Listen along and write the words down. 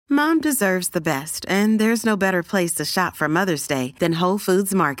Mom deserves the best, and there's no better place to shop for Mother's Day than Whole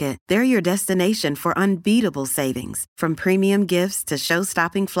Foods Market. They're your destination for unbeatable savings, from premium gifts to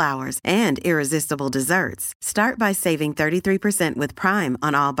show-stopping flowers and irresistible desserts. Start by saving 33% with Prime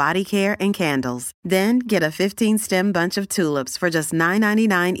on all body care and candles. Then get a 15-stem bunch of tulips for just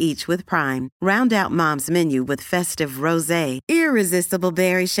 $9.99 each with Prime. Round out Mom's menu with festive rosé, irresistible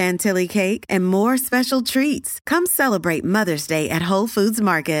berry chantilly cake, and more special treats. Come celebrate Mother's Day at Whole Foods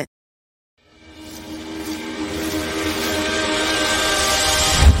Market.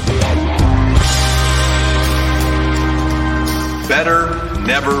 Better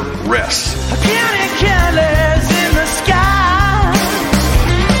never rest. Counting careless in the sky.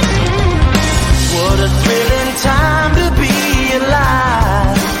 What a thrilling time to be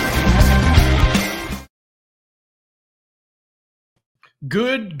alive.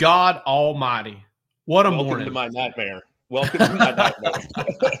 Good God Almighty. What a Welcome morning. to my nightmare. Welcome to my nightmare.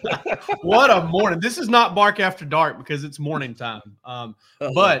 What a morning. This is not Bark After Dark because it's morning time.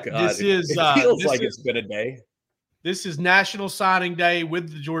 But this is it feels like it's been a day. This is National Signing Day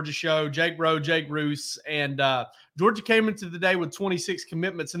with the Georgia Show. Jake Rowe, Jake Roos, and Georgia came into the day with 26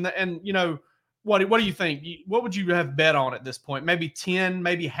 commitments. And you know, what do you think? What would you have bet on at this point? Maybe 10,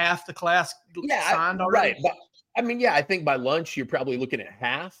 maybe half the class signed already? Right. But, I mean, yeah, I think by lunch you're probably looking at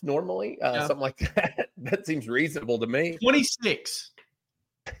half normally, something like that. That seems reasonable to me. 26.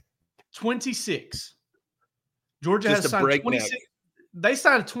 Georgia Just has a signed breakneck. 26. They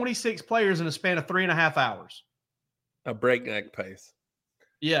signed 26 players in a span of 3.5 hours. A breakneck pace.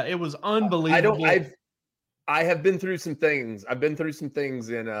 Yeah, it was unbelievable. I have been through some things. I've been through some things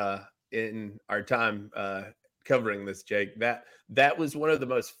in our time covering this, Jake. That was one of the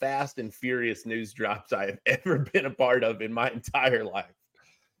most fast and furious news drops I have ever been a part of in my entire life.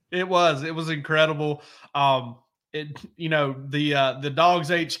 It was incredible. The Dogs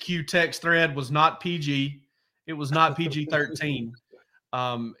HQ text thread was not PG. It was not PG-13.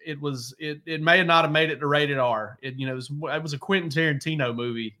 It may not have made it to rated R. It was a Quentin Tarantino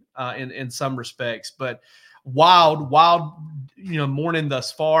movie in some respects, but wild morning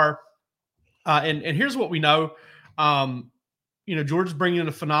thus far. And here's what we know. Georgia's bringing in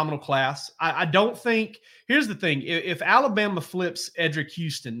a phenomenal class. I don't think – here's the thing. If Alabama flips Edric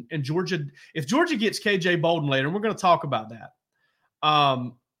Houston and if Georgia gets KJ Bolden later, and we're going to talk about that,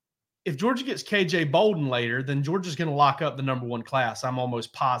 if Georgia gets KJ Bolden later, then Georgia's going to lock up the number one class. I'm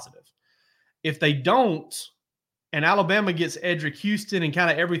almost positive. If they don't, and Alabama gets Edric Houston and kind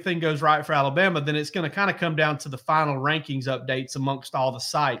of everything goes right for Alabama, then it's going to kind of come down to the final rankings updates amongst all the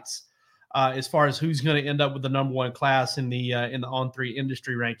sites as far as who's going to end up with the number one class in the On3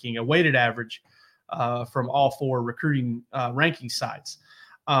 industry ranking, a weighted average from all four recruiting ranking sites.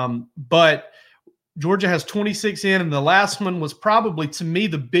 But Georgia has 26 in, and the last one was probably, to me,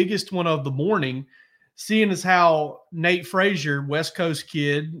 the biggest one of the morning, seeing as how Nate Frazier, West Coast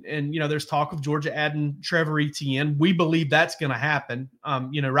kid, and, there's talk of Georgia adding Trevor Etienne. We believe that's going to happen.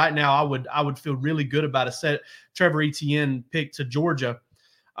 Right now I would feel really good about a set Trevor Etienne pick to Georgia.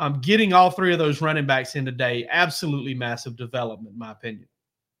 Getting all three of those running backs in today, absolutely massive development, in my opinion.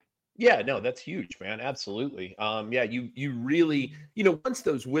 Yeah, no, that's huge, man. Absolutely. You really, once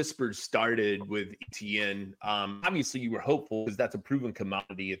those whispers started with Etienne, obviously you were hopeful because that's a proven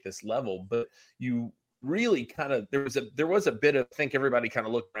commodity at this level, but you really kind of, there was a bit of, I think everybody kind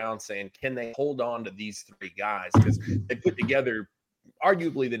of looked around saying, can they hold on to these three guys? Because they put together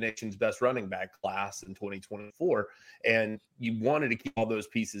arguably the nation's best running back class in 2024. And you wanted to keep all those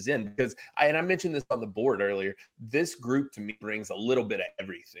pieces in because I mentioned this on the board earlier, this group to me brings a little bit of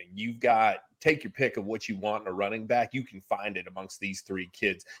everything. You've got, take your pick of what you want in a running back. You can find it amongst these three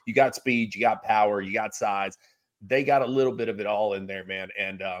kids. You got speed, you got power, you got size. They got a little bit of it all in there, man.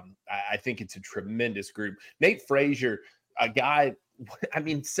 And I think it's a tremendous group. Nate Frazier, a guy,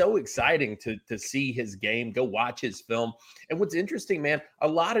 so exciting to see his game, go watch his film. And what's interesting, man, a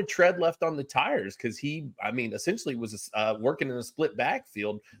lot of tread left on the tires because he, essentially was working in a split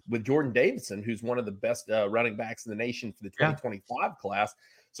backfield with Jordan Davidson, who's one of the best running backs in the nation for the 2025 class.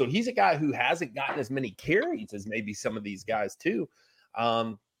 So he's a guy who hasn't gotten as many carries as maybe some of these guys too.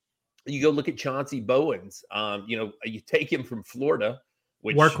 You go look at Chauncey Bowens. You take him from Florida,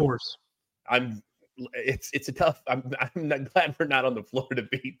 which workhorse. It's a tough. I'm not glad we're not on the Florida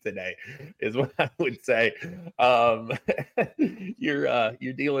beat today, is what I would say.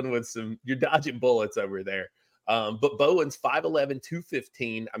 You're dealing with you're dodging bullets over there. But Bowen's 5'11",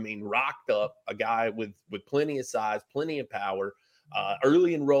 215. Rocked up, a guy with plenty of size, plenty of power.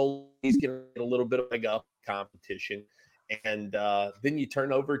 Early enroll, he's going to get a little bit of leg up competition, and then you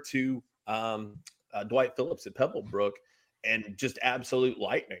turn over to Dwight Phillips at Pebblebrook. and just absolute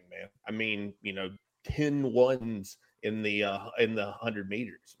lightning, man. I mean, 10 ones in the 100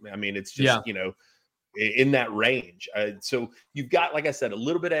 meters. I mean, it's just, in that range. So you've got, like I said, a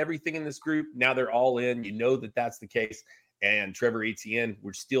little bit of everything in this group. Now they're all in. That's the case. And Trevor Etienne,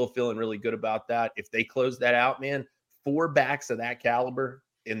 we're still feeling really good about that. If they close that out, man, 4 backs of that caliber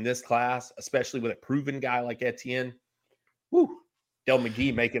in this class, especially with a proven guy like Etienne, whoo, Del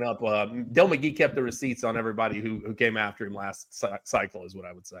McGee making up. Del McGee kept the receipts on everybody who came after him last cycle, is what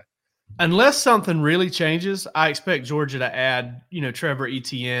I would say. Unless something really changes, I expect Georgia to add, Trevor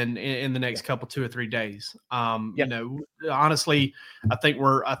Etienne in the next couple 2 or 3 days. Honestly, I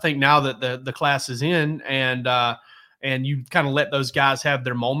think now that the class is in and you kind of let those guys have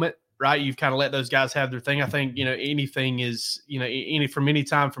their moment, right? You've kind of let those guys have their thing. I think, anything is, from any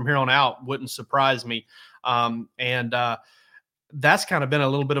time from here on out wouldn't surprise me. That's kind of been a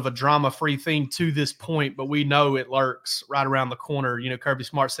little bit of a drama-free thing to this point, but we know it lurks right around the corner. Kirby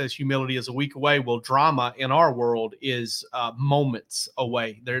Smart says humility is a week away. Well, drama in our world is moments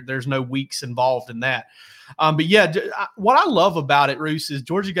away. There's no weeks involved in that. But yeah, what I love about it, Roos, is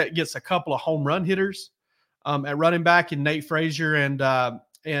Georgia gets a couple of home run hitters at running back in Nate Frazier and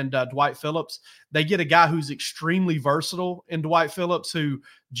Dwight Phillips. They get a guy who's extremely versatile in Dwight Phillips, who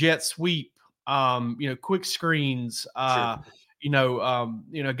jet sweep, quick screens, Sure.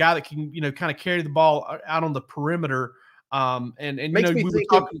 A guy that can, kind of carry the ball out on the perimeter. Makes me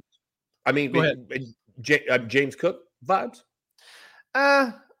think talking. James Cook vibes.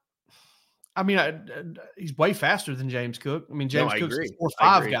 He's way faster than James Cook. I mean, James Cook's a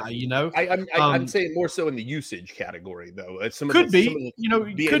 4.5 guy. I'm saying more so in the usage category, though. Could be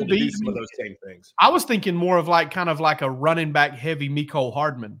some of those same things. I was thinking more of kind of like a running back heavy Mecole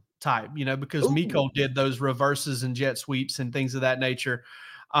Hardman type, because Mecole did those reverses and jet sweeps and things of that nature.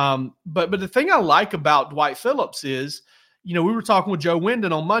 But the thing I like about Dwight Phillips is, we were talking with Joe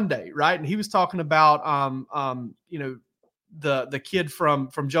Wyndon on Monday, right? And he was talking about, the kid from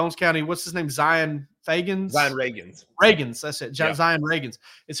Jones County. What's his name? Zion Reagans. That's it. Yeah. Zion Reagans.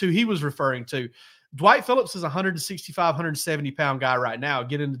 It's who he was referring to. Dwight Phillips is a 165, 170 pound guy right now.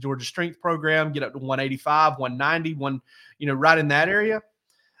 Get into Georgia strength program, get up to 185, 190, right in that area.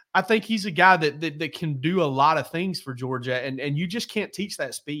 I think he's a guy that can do a lot of things for Georgia, and you just can't teach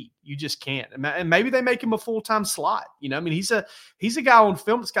that speed. You just can't. And maybe they make him a full-time slot. He's a guy on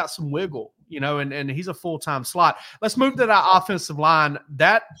film that's got some wiggle, and he's a full-time slot. Let's move to that offensive line.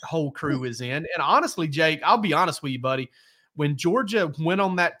 That whole crew is in. And honestly, Jake, I'll be honest with you, buddy. When Georgia went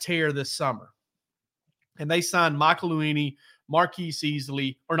on that tear this summer and they signed Michael Luini, Marquise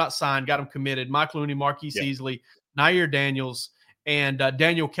Easley, or not signed, got him committed, Michael Luini, Marquise Easley, Nair Daniels, and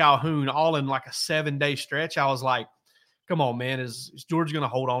Daniel Calhoun all in like a 7-day stretch, I was like, come on, man, is Georgia going to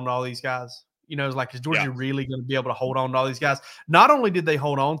hold on to all these guys? Is Georgia really going to be able to hold on to all these guys? Not only did they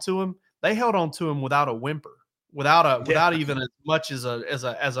hold on to him, they held on to him without a whimper, without even as much as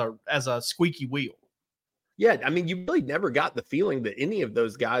a squeaky wheel. Yeah, I mean, you really never got the feeling that any of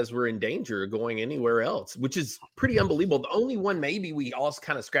those guys were in danger of going anywhere else, which is pretty unbelievable. The only one maybe we all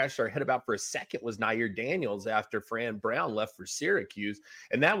kind of scratched our head about for a second was Nair Daniels after Fran Brown left for Syracuse,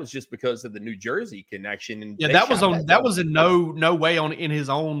 and that was just because of the New Jersey connection. And that was in no way in his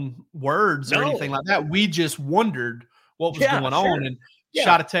own words or anything like that. We just wondered what was going on, and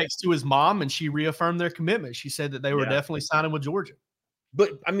shot a text to his mom, and she reaffirmed their commitment. She said that they were definitely signing with Georgia.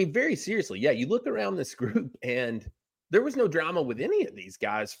 But I mean, very seriously, you look around this group and there was no drama with any of these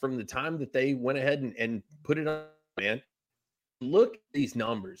guys from the time that they went ahead and put it on, man. Look at these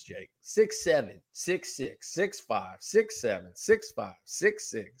numbers, Jake. 6'7", 6'6", 6'5", 6'7", 6'5",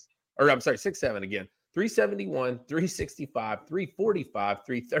 6'6", or I'm sorry, 6'7" again. 371, 365, 345,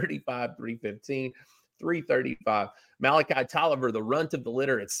 335, 315, 335. Malachi Tolliver, the runt of the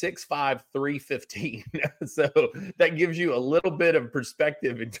litter at 6'5", 315. So that gives you a little bit of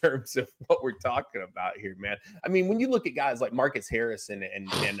perspective in terms of what we're talking about here, man. I mean, when you look at guys like Marcus Harrison and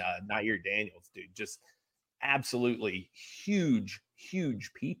Nair Daniels, dude, just absolutely huge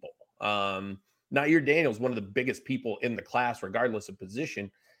people. Nair Daniels, one of the biggest people in the class, regardless of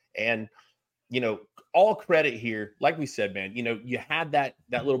position. And, all credit here, like we said, man, you had that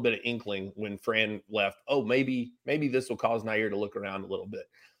little bit of inkling when Fran left. Oh, maybe this will cause Nair to look around a little bit.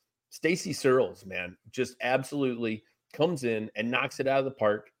 Stacy Searles, man, just absolutely comes in and knocks it out of the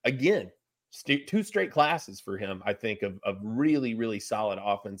park. Again, 2 straight classes for him, I think, of really, really solid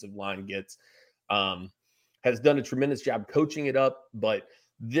offensive line gets. Has done a tremendous job coaching it up, but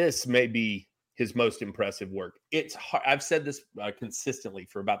this may be his most impressive work. It's hard. I've said this consistently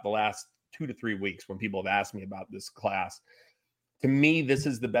for about the last 2 to 3 weeks when people have asked me about this class. To me, this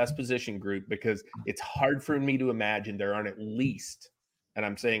is the best position group because it's hard for me to imagine there aren't at least, and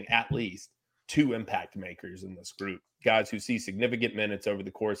I'm saying at least, 2 impact makers in this group, guys who see significant minutes over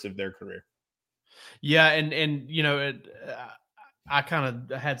the course of their career. Yeah, and I kind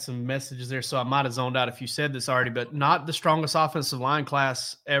of had some messages there, so I might have zoned out if you said this already, but not the strongest offensive line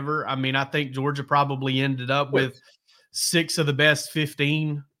class ever. I mean, I think Georgia probably ended up with 6 of the best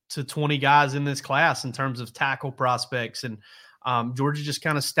 15 to 20 guys in this class in terms of tackle prospects, and Georgia just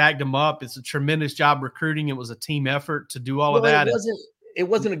kind of stacked them up. It's a tremendous job recruiting. It was a team effort to do all of that. It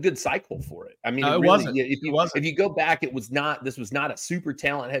wasn't a good cycle for it. I mean, it really wasn't. If you go back, this was not a super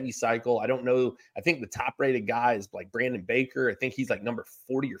talent heavy cycle. I don't know. I think the top rated guy is like Brandon Baker. I think he's like number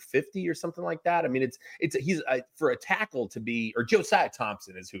 40 or 50 or something like that. I mean, he's for a tackle to be, or Josiah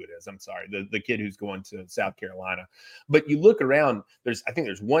Thompson is who it is. I'm sorry. The kid who's going to South Carolina, but you look around, I think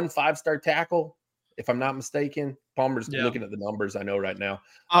there's 1 5-star tackle, if I'm not mistaken. Palmer's looking at the numbers I know right now.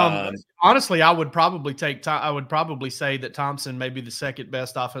 Honestly, I would probably say that Thompson may be the second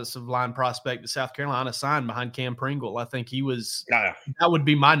best offensive line prospect that South Carolina signed behind Cam Pringle. I think he was that would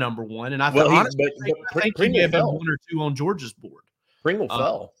be my number one. And I think he may have been 1 or 2 on Georgia's board. Pringle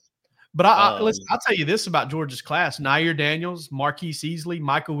fell. But listen, I'll tell you this about Georgia's class: Nair Daniels, Marquise Easley,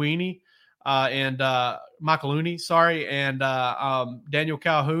 Michael Looney, and Daniel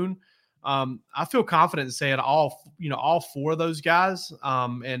Calhoun. I feel confident in saying all 4 of those guys.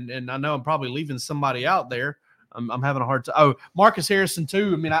 And I know I'm probably leaving somebody out there. I'm having a hard time. Oh, Marcus Harrison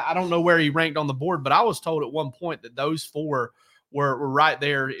too. I mean, I don't know where he ranked on the board, but I was told at one point that those 4 were right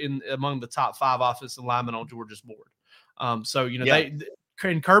there among the top 5 offensive linemen on Georgia's board. And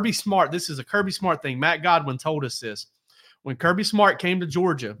Kirby Smart, this is a Kirby Smart thing. Matt Godwin told us this. When Kirby Smart came to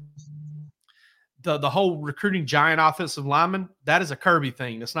Georgia, the whole recruiting giant offensive lineman, that is a Kirby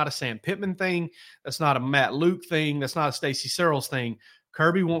thing. That's not a Sam Pittman thing. That's not a Matt Luke thing. That's not a Stacey Searles thing.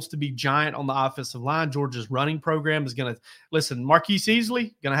 Kirby wants to be giant on the offensive line. Georgia's running program is going to – listen, Marquise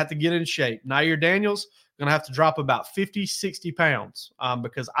Easley, going to have to get in shape. Nair Daniels, going to have to drop about 50, 60 pounds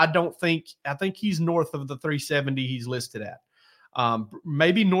because I think he's north of the 370 he's listed at.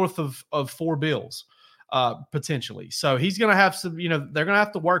 Maybe north of 4 bills. Potentially. So he's going to have some, they're going to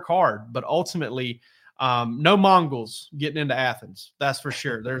have to work hard, but ultimately no Mongols getting into Athens. That's for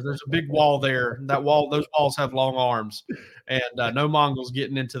sure. There's a big wall there. Those walls have long arms, and no Mongols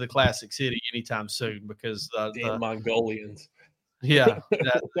getting into the Classic City anytime soon because the Mongolians. Yeah.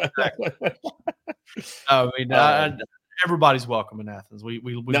 Exactly. I mean, everybody's welcome in Athens. We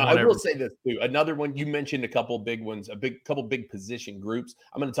I will say this too. Another one, you mentioned a couple big ones, couple big position groups.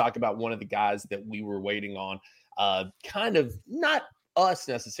 I'm going to talk about one of the guys that we were waiting on. Kind of not us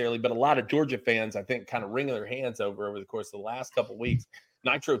necessarily, but a lot of Georgia fans, I think, kind of wringing their hands over the course of the last couple of weeks.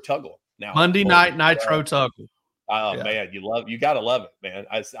 Nitro Tuggle. Now Monday night Nitro Tuggle. Oh man, you gotta love it, man.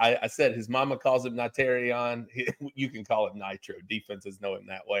 I said his mama calls him Niterion. You can call it Nitro. Defenses know him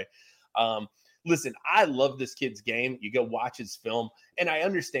that way. Listen, I love this kid's game. You go watch his film, and I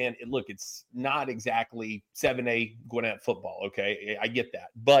understand it. Look, it's not exactly 7A Gwinnett football. Okay, I get that,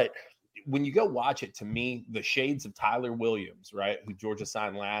 but when you go watch it, to me, the shades of Tyler Williams, right, who Georgia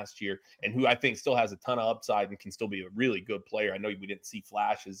signed last year, and who I think still has a ton of upside and can still be a really good player. I know we didn't see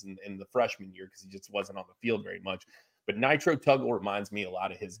flashes in the freshman year because he just wasn't on the field very much. But Nitro Tuggle reminds me a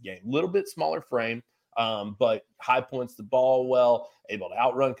lot of his game. A little bit smaller frame, but high points the ball well, able to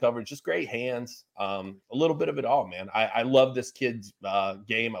outrun coverage, just great hands, a little bit of it all, man. I love this kid's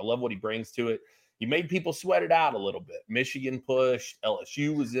game. I love what he brings to it. He made people sweat it out a little bit. Michigan pushed.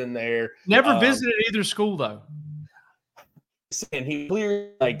 LSU was in there. Never visited either school, though. And he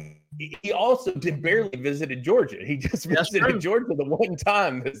clearly, he also barely visited Georgia. He just visited Georgia the one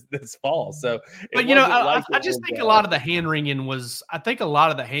time this fall. So, but I just think a lot of the hand wringing was. I think a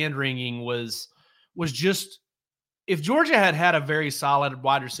lot of the hand wringing was just. If Georgia had a very solid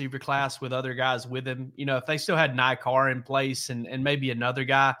wide receiver class with other guys with him, if they still had Nikar in place and maybe another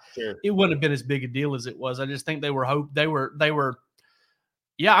guy, sure, it wouldn't have been as big a deal as it was. I just think they were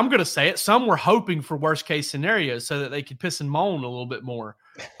yeah, I'm going to say it. Some were hoping for worst case scenarios so that they could piss and moan a little bit more.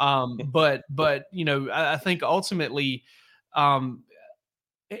 But I think ultimately, I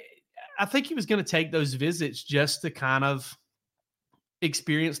think he was going to take those visits just to kind of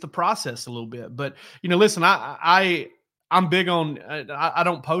experience the process a little bit. But listen, I'm big on I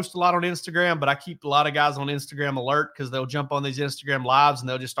don't post a lot on Instagram, but I keep a lot of guys on Instagram alert because they'll jump on these Instagram lives and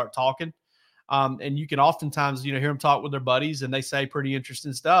they'll just start talking, and you can oftentimes hear them talk with their buddies and they say pretty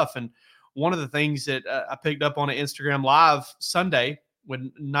interesting stuff. And one of the things that I picked up on an Instagram live Sunday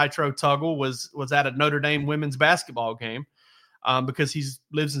when Nitro Tuggle was at a Notre Dame women's basketball game, because he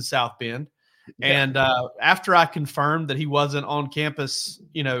lives in South Bend. Yeah. And after I confirmed that he wasn't on campus,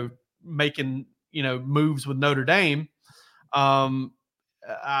 making, moves with Notre Dame,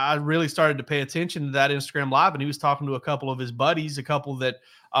 I really started to pay attention to that Instagram Live, and he was talking to a couple of his buddies, a couple that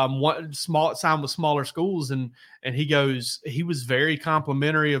signed with smaller schools, and he was very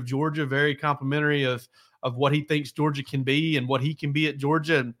complimentary of Georgia, very complimentary of what he thinks Georgia can be and what he can be at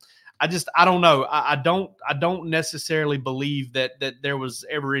Georgia. And I don't know. I don't necessarily believe that there was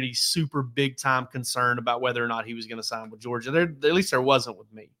ever any super big time concern about whether or not he was going to sign with Georgia. At least there wasn't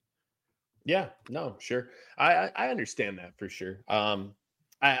with me. Yeah, no, sure. I understand that for sure.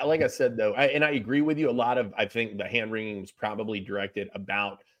 Like I said, though, and I agree with you. I think the hand wringing was probably directed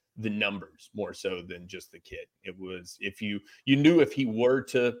about the numbers more so than just the kid. It was, if you knew if he were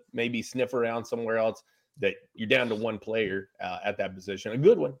to maybe sniff around somewhere else, that you're down to one player at that position, a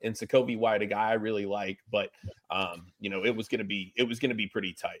good one, and Sokovi White, a guy I really like, but it was going to be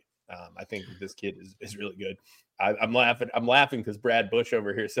pretty tight. I think this kid is really good. I'm laughing because Brad Bush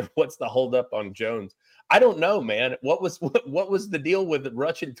over here said, "What's the holdup on Jones?" I don't know, man. What was the deal with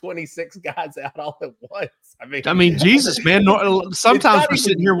rushing 26 guys out all at once? I mean, Jesus, man. Sometimes we're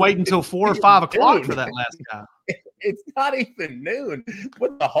sitting here waiting until 4 or 5 o'clock for that last guy. It's not even noon.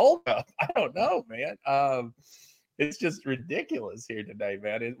 What's the holdup? I don't know, man. It's just ridiculous here today,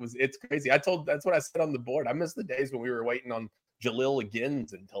 man. It's crazy. That's what I said on the board. I miss the days when we were waiting on Jalil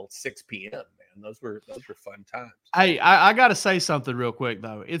Higgins until 6 p.m., man. Those were fun times. Hey, I got to say something real quick,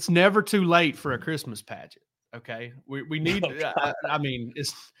 though. It's never too late for a Christmas pageant, okay? We need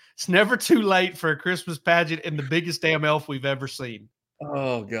it's never too late for a Christmas pageant and the biggest damn elf we've ever seen.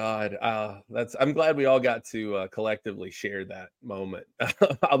 Oh, God. I'm glad we all got to collectively share that moment.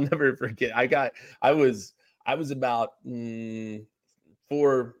 I'll never forget. I was about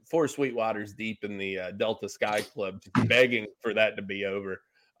four Sweetwaters deep in the Delta Sky Club, just begging for that to be over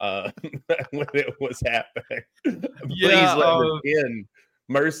when it was happening. Please let me in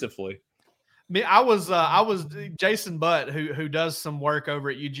mercifully. I was Jason Butt, who does some work over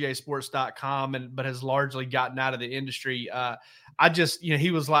at UGAsports.com but has largely gotten out of the industry.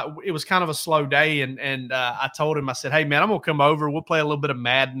 He was like, it was kind of a slow day. And I told him, I said, "Hey man, I'm going to come over. We'll play a little bit of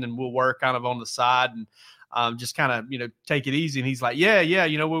Madden and we'll work kind of on the side and just kind of, take it easy." And he's like, yeah.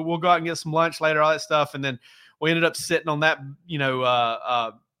 We'll go out and get some lunch later, all that stuff. And then we ended up sitting on that,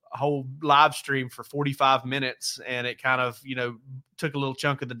 whole live stream for 45 minutes. And it kind of, took a little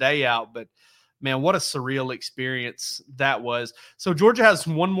chunk of the day out, but man, what a surreal experience that was. So Georgia has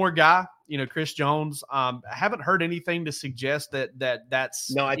one more guy, Chris Jones. I haven't heard anything to suggest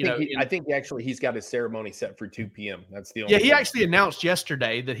that's no. I think actually he's got his ceremony set for 2 p.m. That's the only. Yeah, he actually announced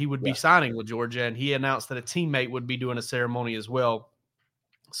yesterday that he would be signing with Georgia, and he announced that a teammate would be doing a ceremony as well.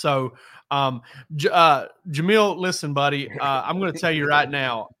 So, Jamil, listen, buddy, I'm going to tell you right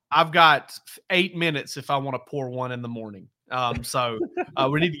now, I've got 8 minutes if I want to pour one in the morning. So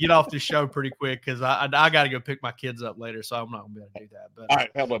we need to get off this show pretty quick because I got to go pick my kids up later, so I'm not going to be able to do that. But all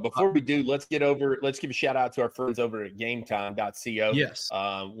right, well, before we do, let's give a shout out to our friends over at GameTime.co. Yes,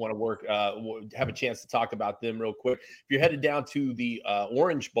 want to have a chance to talk about them real quick. If you're headed down to the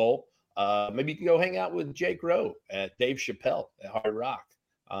Orange Bowl, maybe you can go hang out with Jake Rowe at Dave Chappelle at Hard Rock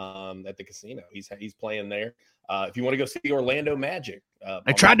at the casino. He's playing there. If you want to go see Orlando Magic,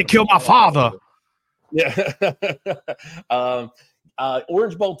 they tried to kill my father. Yeah.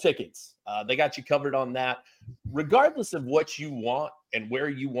 Orange Bowl tickets. They got you covered on that. Regardless of what you want and where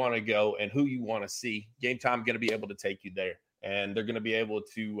you want to go and who you want to see, Game Time going to be able to take you there. And they're going to be able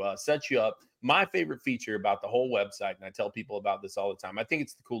to set you up. My favorite feature about the whole website, and I tell people about this all the time, I think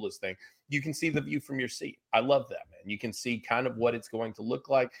it's the coolest thing. You can see the view from your seat. I love that, man. You can see kind of what it's going to look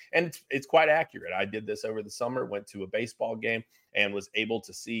like. And it's quite accurate. I did this over the summer, went to a baseball game, and was able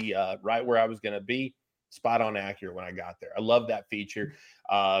to see right where I was going to be. Spot on accurate when I got there. I love that feature.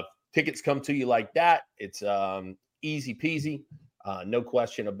 Tickets come to you like that. It's easy peasy. No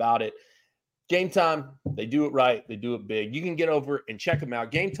question about it. Game Time, they do it right. They do it big. You can get over and check them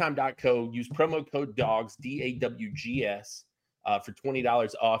out. GameTime.co. Use promo code DAWGS, DAWGS, for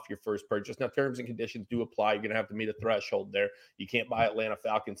 $20 off your first purchase. Now, terms and conditions do apply. You're going to have to meet a threshold there. You can't buy Atlanta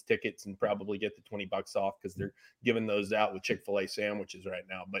Falcons tickets and probably get the $20 off because they're giving those out with Chick-fil-A sandwiches right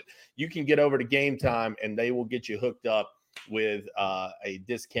now. But you can get over to Game Time, and they will get you hooked up with a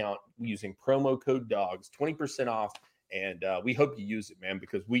discount using promo code DAWGS, 20% off. And we hope you use it, man,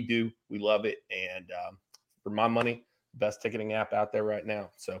 because we do. We love it. And for my money, best ticketing app out there right now.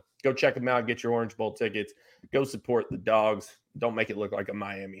 So go check them out. Get your Orange Bowl tickets. Go support the Dogs. Don't make it look like a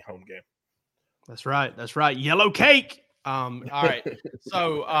Miami home game. That's right. That's right. Yellow cake. All right.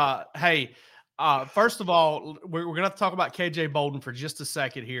 So, hey, first of all, we're going to have to talk about KJ Bolden for just a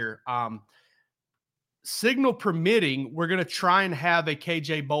second here. signal permitting, we're going to try and have a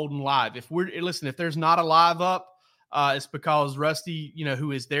KJ Bolden live. If there's not a live up, it's because Rusty,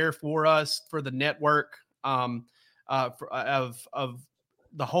 who is there for us for the network of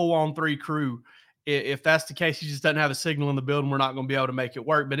the whole On 3 crew. If that's the case, he just doesn't have a signal in the building, we're not going to be able to make it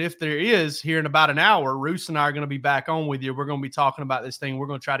work. But if there is, here in about an hour, Roos and I are going to be back on with you. We're going to be talking about this thing. We're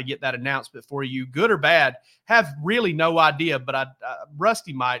going to try to get that announcement for you, good or bad. Have really no idea, but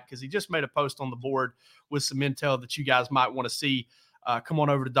Rusty might, because he just made a post on the board with some intel that you guys might want to see. Come on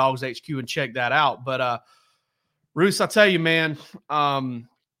over to Dogs HQ and check that out. But Roos, I tell you, man, I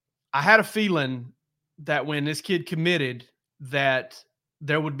had a feeling that when this kid committed that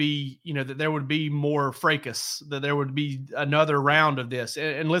there would be, that there would be more fracas, that there would be another round of this.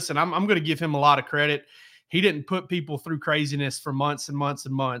 And listen, I'm going to give him a lot of credit. He didn't put people through craziness for months and months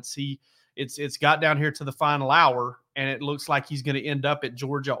and months. It's got down here to the final hour, and it looks like he's going to end up at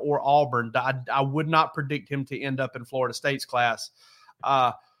Georgia or Auburn. I would not predict him to end up in Florida State's class.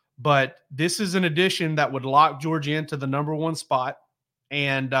 But this is an addition that would lock Georgia into the number one spot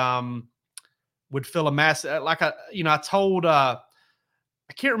and would fill a mass. I told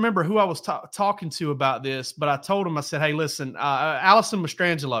I can't remember who I was talking to about this, but I told him, I said, hey, listen, Allison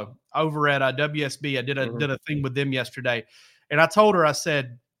Mastrangelo over at WSB, I did a thing with them yesterday. And I told her, I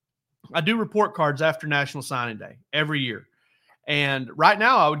said, I do report cards after National Signing Day every year. And right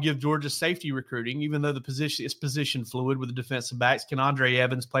now I would give Georgia safety recruiting, even though the position is position fluid with the defensive backs. Can Andre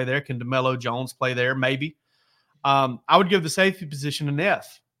Evans play there? Can DeMelo Jones play there? Maybe. I would give the safety position an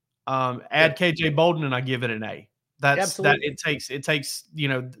F. Add KJ Bolden and I give it an A. It takes, you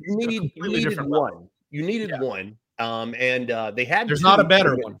needed one. You needed one. And they had, there's not a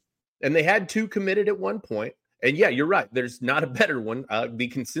better one. And they had two committed at one point. And yeah, you're right. There's not a better one. The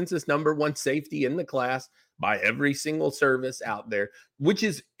consensus number one safety in the class by every single service out there, which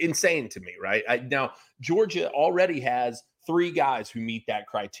is insane to me, right? Now, Georgia already has 3 guys who meet that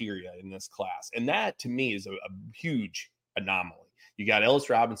criteria in this class. And that, to me, is a huge anomaly. You got Ellis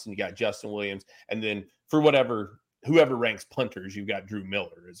Robinson, you got Justin Williams, and then for whoever ranks punters, you've got Drew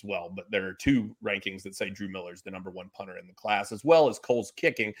Miller as well. But there are 2 rankings that say Drew Miller is the number 1 punter in the class, as well as Cole's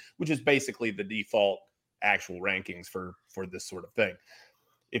kicking, which is basically the default actual rankings for this sort of thing.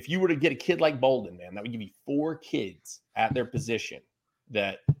 If you were to get a kid like Bolden, man, that would give you 4 kids at their position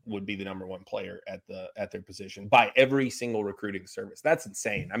that would be the number 1 player at their position by every single recruiting service. That's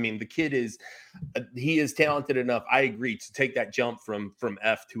insane. I mean, the kid he is talented enough, I agree, to take that jump from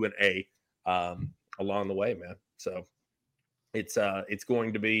F to an A along the way, man. So it's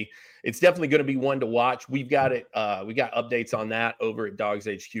definitely going to be one to watch. We've got it. We got updates on that over at Dogs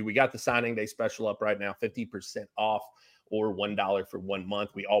HQ. We got the signing day special up right now, 50% off or $1 for 1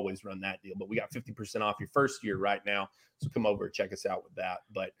 month. We always run that deal, but we got 50% off your first year right now. So come over and check us out with that.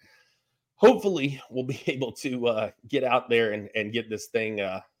 But hopefully we'll be able to get out there and get this thing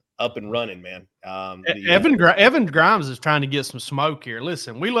up and running, man. Evan Grimes is trying to get some smoke here.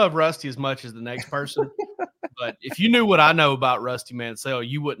 Listen, we love Rusty as much as the next person. But if you knew what I know about Rusty Mansell,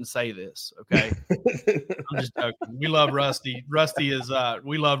 you wouldn't say this, okay? I'm just joking. We love Rusty.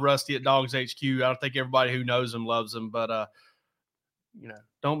 We love Rusty at Dogs HQ. I don't think everybody who knows him loves him, but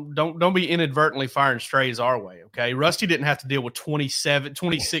don't be inadvertently firing strays our way, okay? Rusty didn't have to deal with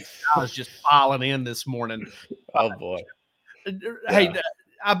 26 guys just piling in this morning. Oh boy. Hey,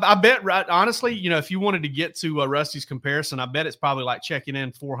 I bet, right, honestly, if you wanted to get to Rusty's comparison, I bet it's probably like checking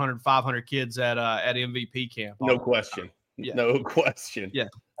in 400, 500 kids at MVP camp. No question. Yeah. No question. Yeah.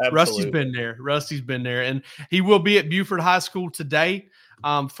 Absolutely. Rusty's been there. And he will be at Buford High School today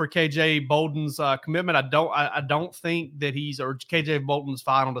for KJ Bolden's commitment. I don't think that or KJ Bolden's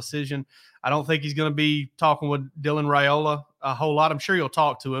final decision. I don't think he's going to be talking with Dylan Raiola a whole lot. I'm sure he'll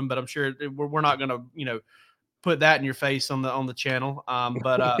talk to him, but I'm sure we're not going to, put that in your face on the channel.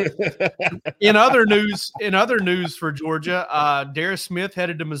 But in other news for Georgia, Darius Smith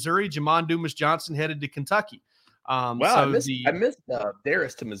headed to Missouri. Jamon Dumas Johnson headed to Kentucky. Wow, so I missed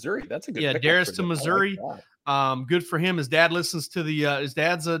Darius to Missouri. That's a good. Yeah, Darius to Missouri. Like good for him. His dad listens to his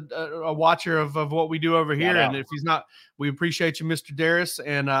dad's a watcher of what we do over here. And if he's not, we appreciate you, Mr. Darius.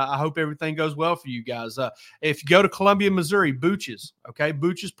 And I hope everything goes well for you guys. If you go to Columbia, Missouri, Booch's, okay,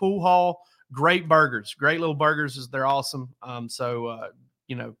 Booch's Pool Hall. Great burgers, great little burgers. They're awesome. So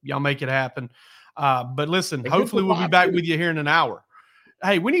y'all make it happen. But listen, hopefully we'll be back with you here in an hour.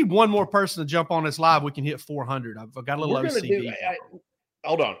 Hey, we need one more person to jump on this live. We can hit 400. I've got a little OCD.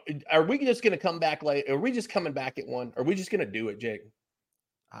 Hold on. Are we just going to come back late? Are we just coming back at 1? Are we just going to do it, Jake?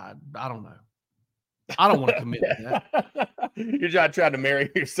 I don't know. I don't want to commit to that. You're not trying to marry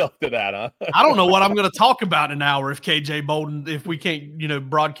yourself to that, huh? I don't know what I'm going to talk about in an hour if KJ Bolden, if we can't,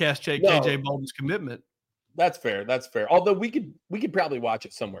 broadcast KJ Bolden's commitment. That's fair. That's fair. Although we could probably watch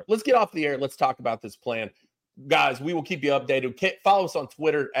it somewhere. Let's get off the air. Let's talk about this plan. Guys, we will keep you updated. Follow us on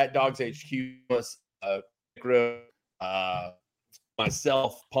Twitter at DogsHQ.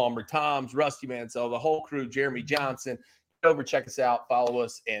 Myself, Palmer Toms, Rusty Mansell, the whole crew, Jeremy Johnson. Get over, check us out, follow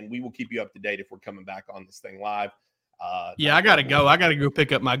us, and we will keep you up to date if we're coming back on this thing live. Yeah, I gotta go. I gotta go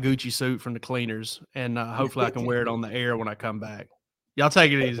pick up my Gucci suit from the cleaners, and hopefully I can wear it on the air when I come back. Y'all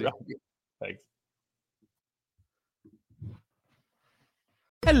take it easy. Thanks.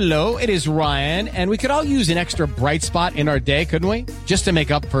 Hello, it is Ryan, and we could all use an extra bright spot in our day, couldn't we? Just to make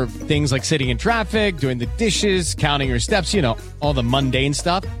up for things like sitting in traffic, doing the dishes, counting your steps, all the mundane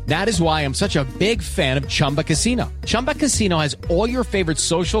stuff. That is why I'm such a big fan of Chumba Casino. Chumba Casino has all your favorite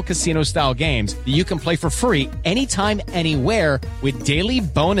social casino-style games that you can play for free anytime, anywhere with daily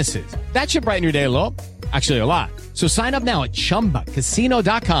bonuses. That should brighten your day a little. Actually, a lot. So sign up now at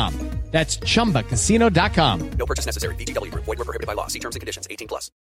ChumbaCasino.com. That's ChumbaCasino.com. No purchase necessary. VGW Group. Void where prohibited by law. See terms and conditions. 18+.